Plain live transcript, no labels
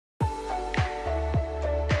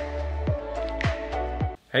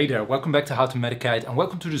Hey there, welcome back to How to Medicate and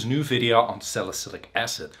welcome to this new video on salicylic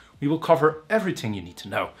acid. We will cover everything you need to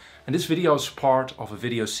know. And this video is part of a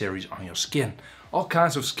video series on your skin. All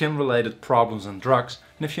kinds of skin related problems and drugs.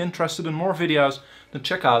 And if you're interested in more videos, then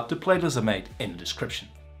check out the playlist I made in the description.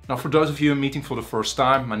 Now for those of you meeting for the first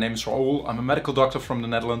time, my name is Raoul, I'm a medical doctor from the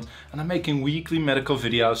Netherlands and I'm making weekly medical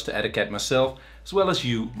videos to educate myself as well as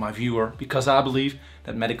you, my viewer, because I believe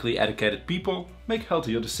that medically educated people make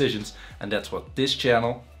healthier decisions and that's what this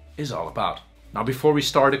channel is all about. Now before we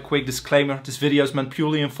start, a quick disclaimer, this video is meant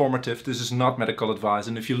purely informative, this is not medical advice,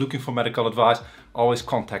 and if you're looking for medical advice, always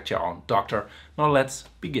contact your own doctor. Now let's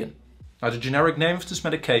begin. Now the generic name of this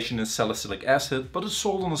medication is salicylic acid, but it's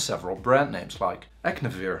sold under several brand names like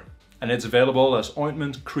Acnevir. And it's available as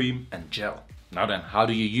ointment, cream and gel. Now then, how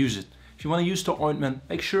do you use it? If you want to use the ointment,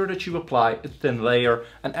 make sure that you apply a thin layer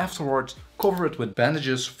and afterwards cover it with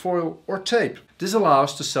bandages, foil or tape. This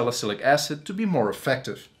allows the salicylic acid to be more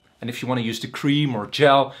effective. And if you want to use the cream or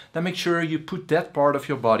gel, then make sure you put that part of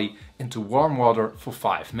your body into warm water for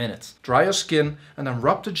 5 minutes. Dry your skin and then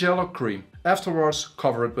rub the gel or cream. Afterwards,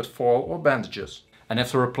 cover it with foil or bandages. And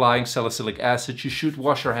after applying salicylic acid, you should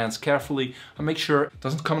wash your hands carefully and make sure it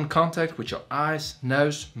doesn't come in contact with your eyes,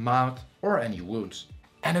 nose, mouth or any wounds.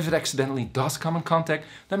 And if it accidentally does come in contact,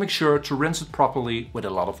 then make sure to rinse it properly with a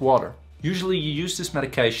lot of water. Usually you use this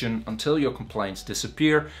medication until your complaints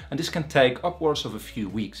disappear, and this can take upwards of a few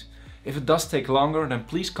weeks. If it does take longer, then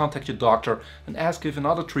please contact your doctor and ask if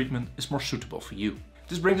another treatment is more suitable for you.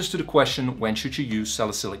 This brings us to the question, when should you use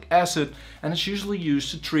salicylic acid? And it's usually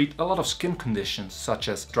used to treat a lot of skin conditions such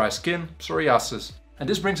as dry skin, psoriasis. And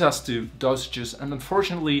this brings us to dosages, and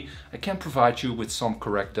unfortunately I can't provide you with some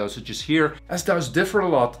correct dosages here, as those differ a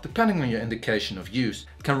lot depending on your indication of use.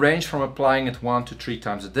 It can range from applying it 1 to 3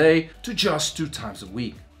 times a day to just 2 times a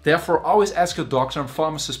week. Therefore, always ask your doctor and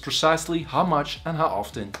pharmacist precisely how much and how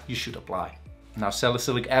often you should apply. Now,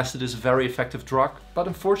 salicylic acid is a very effective drug, but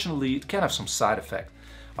unfortunately it can have some side effects.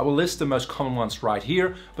 I will list the most common ones right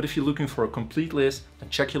here, but if you're looking for a complete list, then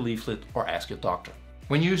check your leaflet or ask your doctor.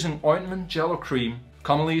 When using ointment, gel or cream,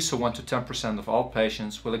 commonly so 1 to 10% of all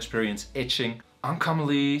patients will experience itching.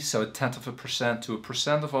 Uncommonly, so 0.1% to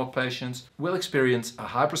 1% of all patients will experience a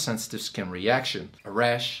hypersensitive skin reaction, a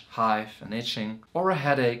rash, hive, an itching, or a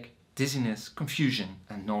headache, dizziness, confusion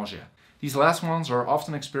and nausea. These last ones are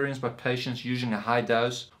often experienced by patients using a high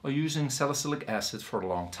dose or using salicylic acid for a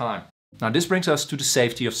long time. Now this brings us to the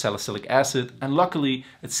safety of salicylic acid, and luckily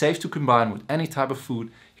it's safe to combine with any type of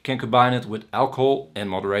food. You can combine it with alcohol, in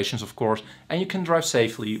moderations of course, and you can drive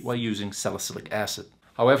safely while using salicylic acid.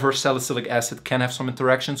 However, salicylic acid can have some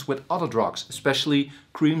interactions with other drugs, especially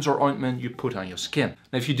creams or ointment you put on your skin.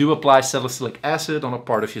 Now, if you do apply salicylic acid on a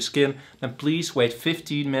part of your skin, then please wait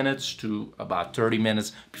 15 minutes to about 30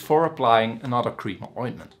 minutes before applying another cream or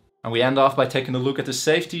ointment. And we end off by taking a look at the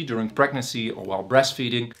safety during pregnancy or while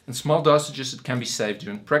breastfeeding. In small dosages it can be safe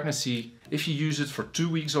during pregnancy if you use it for 2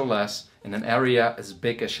 weeks or less in an area as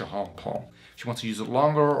big as your hand palm. If you want to use it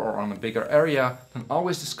longer or on a bigger area, then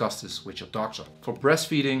always discuss this with your doctor. For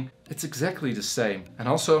breastfeeding, it's exactly the same. And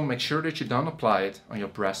also make sure that you don't apply it on your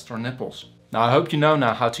breast or nipples. Now I hope you know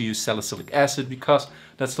now how to use salicylic acid, because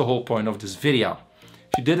that's the whole point of this video.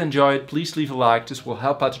 If you did enjoy it, please leave a like, this will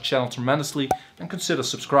help out the channel tremendously, and consider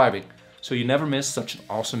subscribing so you never miss such an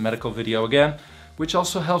awesome medical video again, which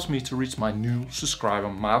also helps me to reach my new subscriber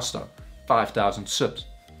milestone, 5,000 subs.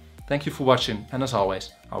 Thank you for watching, and as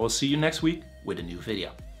always, I will see you next week with a new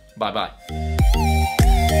video. Bye bye.